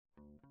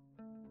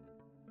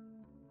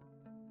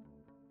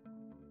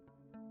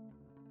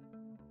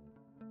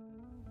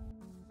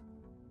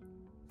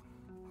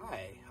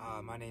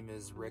Hi, my name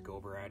is Rick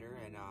Oberreiter,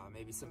 and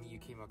maybe some of you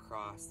came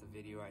across the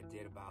video I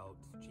did about,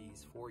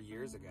 4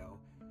 years ago,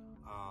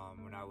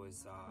 when I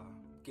was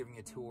giving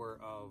a tour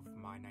of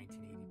my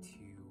 1982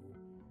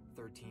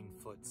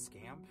 13-foot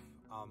Scamp.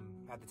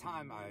 At the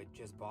time, I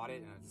just bought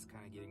it, and I was just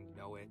kind of getting to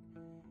know it,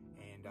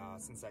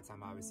 and since that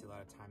time, obviously, a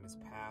lot of time has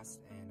passed,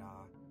 and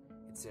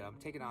it's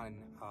taken on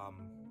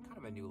kind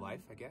of a new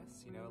life, I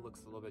guess. You know, it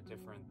looks a little bit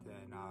different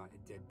than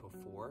it did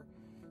before.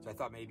 So I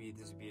thought maybe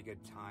this would be a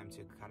good time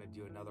to kind of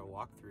do another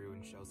walkthrough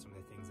and show some of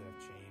the things that have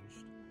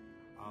changed.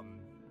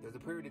 There's a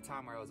period of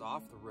time where I was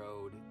off the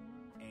road,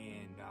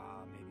 and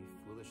maybe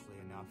foolishly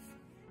enough,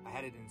 I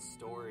had it in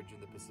storage in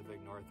the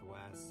Pacific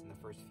Northwest. In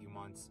the first few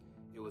months,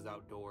 it was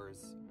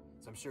outdoors.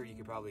 So I'm sure you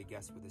could probably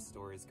guess where this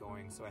story is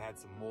going. So I had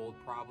some mold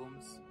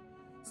problems.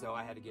 So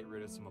I had to get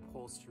rid of some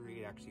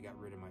upholstery. I actually got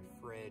rid of my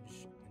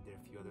fridge and did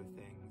a few other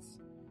things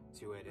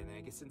to it. And then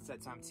I guess since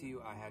that time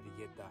too, I had to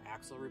get the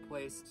axle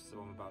replaced. So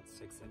I'm about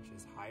 6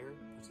 inches higher,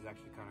 which is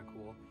actually kind of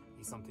cool.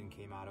 Something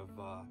came out of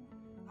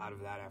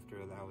that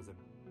after that was a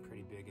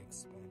pretty big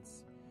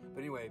expense. But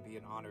anyway, it'd be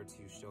an honor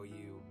to show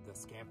you the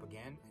Scamp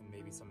again, and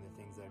maybe some of the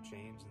things that have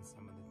changed and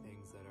some of the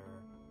things that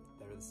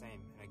are the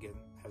same. And again,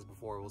 as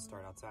before, we'll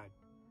start outside.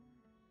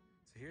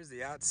 So here's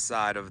the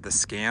outside of the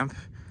Scamp.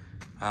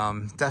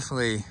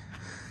 Definitely,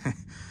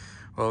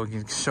 well, we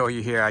can show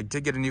you here. I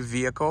did get a new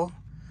vehicle.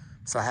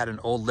 So I had an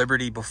old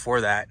Liberty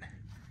before that.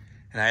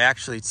 And I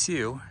actually,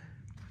 too,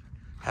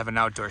 have an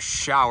outdoor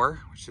shower,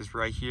 which is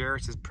right here,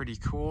 which is pretty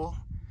cool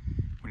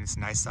when it's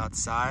nice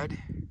outside.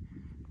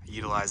 I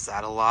utilize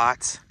that a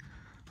lot.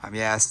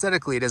 Yeah,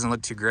 aesthetically, it doesn't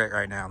look too great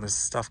right now. There's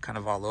stuff kind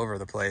of all over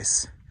the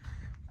place.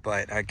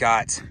 But I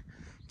got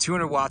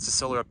 200 watts of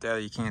solar up there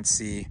that you can't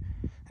see.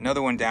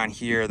 Another one down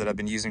here that I've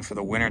been using for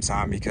the winter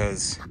time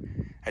because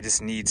I just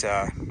need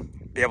to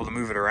be able to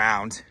move it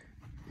around.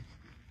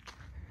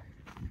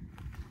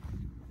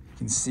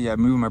 You can see I'm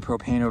moving my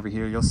propane over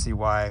here. You'll see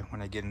why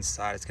when I get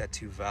inside. It's got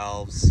 2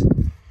 valves.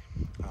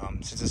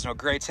 Since there's no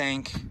gray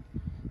tank,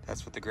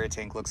 that's what the gray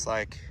tank looks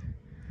like.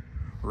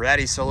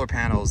 Ratty solar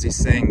panels.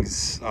 These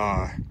things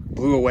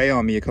blew away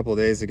on me a couple of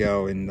days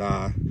ago and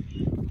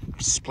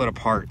split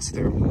apart. So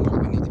they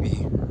probably need to be.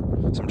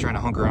 So I'm trying to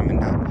hunker them and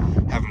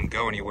not have them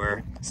go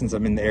anywhere since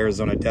I'm in the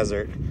Arizona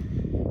desert.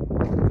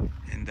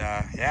 And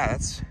yeah,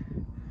 that's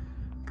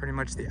pretty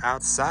much the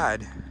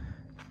outside.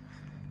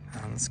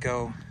 Let's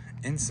go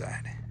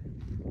inside.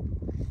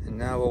 And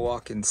now we'll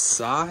walk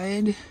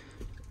inside.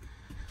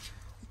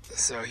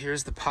 So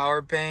here's the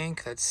power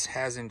bank. That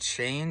hasn't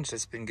changed.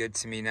 It's been good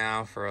to me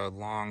now for a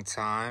long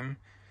time.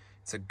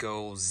 It's a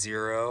Go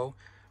Zero.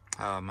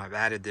 I've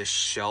added this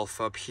shelf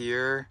up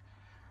here.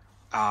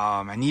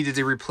 I needed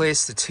to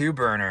replace the 2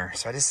 burner,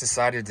 so I just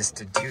decided just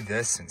to do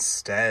this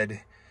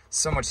instead.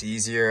 So much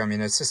easier. I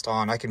mean, it's just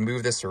on. I can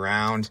move this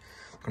around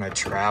when I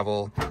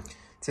travel.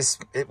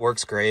 It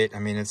works great. I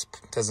mean, it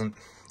doesn't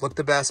look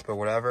the best, but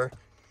whatever.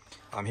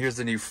 Here's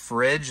the new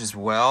fridge as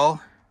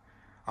well.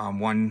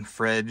 One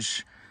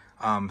fridge.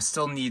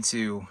 Still need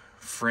to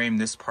frame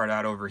this part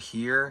out over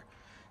here.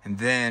 And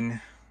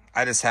then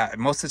I just have,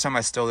 most of the time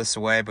I stow this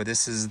away, but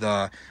this is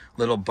the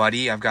little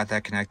buddy. I've got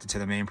that connected to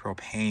the main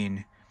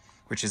propane,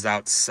 which is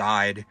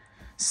outside.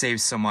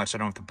 Saves so much, I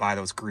don't have to buy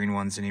those green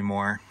ones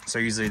anymore. So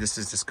usually this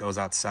just goes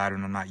outside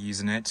when I'm not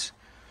using it.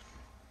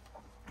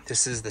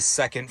 This is the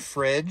second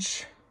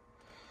fridge.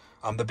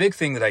 The big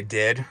thing that I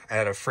did, I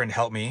had a friend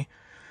help me,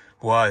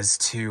 was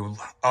to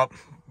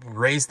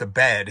raise the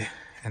bed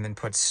and then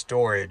put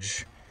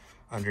storage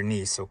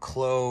underneath. So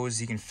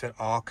clothes, you can fit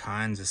all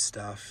kinds of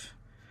stuff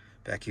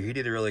back here. He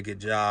did a really good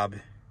job.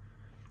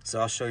 So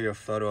I'll show you a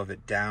photo of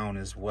it down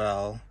as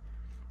well.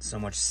 So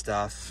much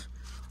stuff.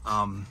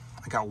 I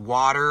got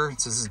water.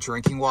 So this is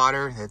drinking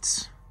water.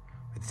 It's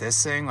with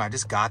this thing. I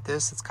just got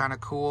this. It's kind of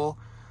cool.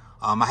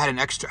 I had an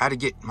extra, I had to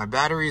get, my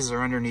batteries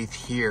are underneath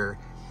here.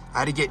 I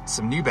had to get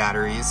some new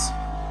batteries,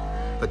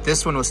 but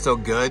this one was still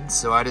good,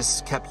 so I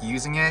just kept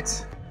using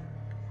it.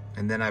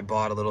 And then I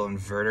bought a little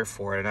inverter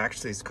for it. It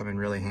actually is coming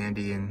really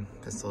handy in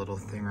this little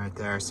thing right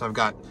there. So I've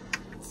got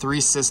 3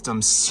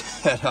 systems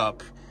set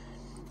up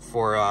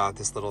for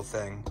this little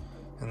thing.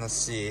 And let's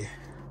see.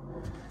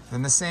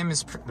 And the same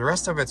as, the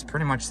rest of it's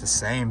pretty much the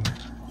same.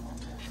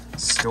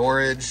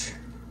 Storage.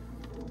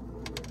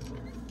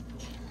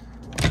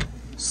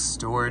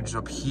 Storage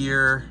up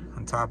here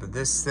on top of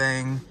this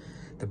thing.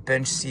 The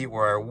bench seat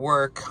where I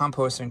work.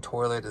 Composting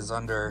toilet is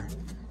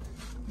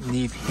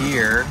underneath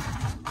here.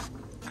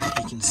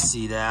 You can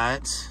see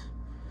that.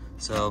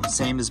 So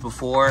same as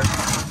before.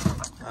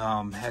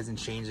 Hasn't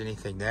changed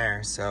anything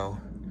there. So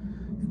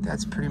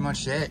that's pretty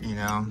much it, you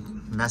know.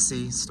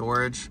 Messy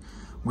storage.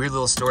 Weird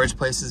little storage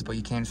places, but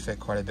you can fit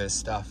quite a bit of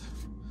stuff.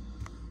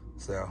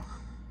 So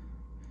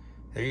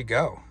there you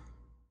go.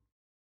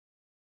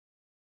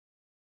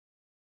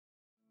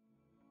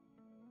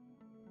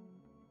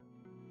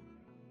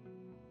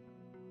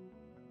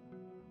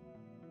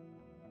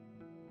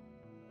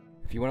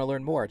 If you want to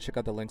learn more, check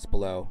out the links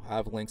below. I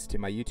have links to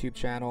my YouTube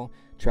channel,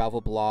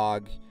 travel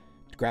blog,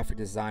 graphic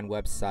design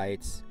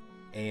websites,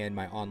 and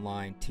my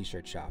online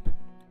t-shirt shop.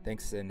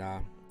 Thanks, and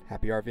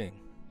happy RVing.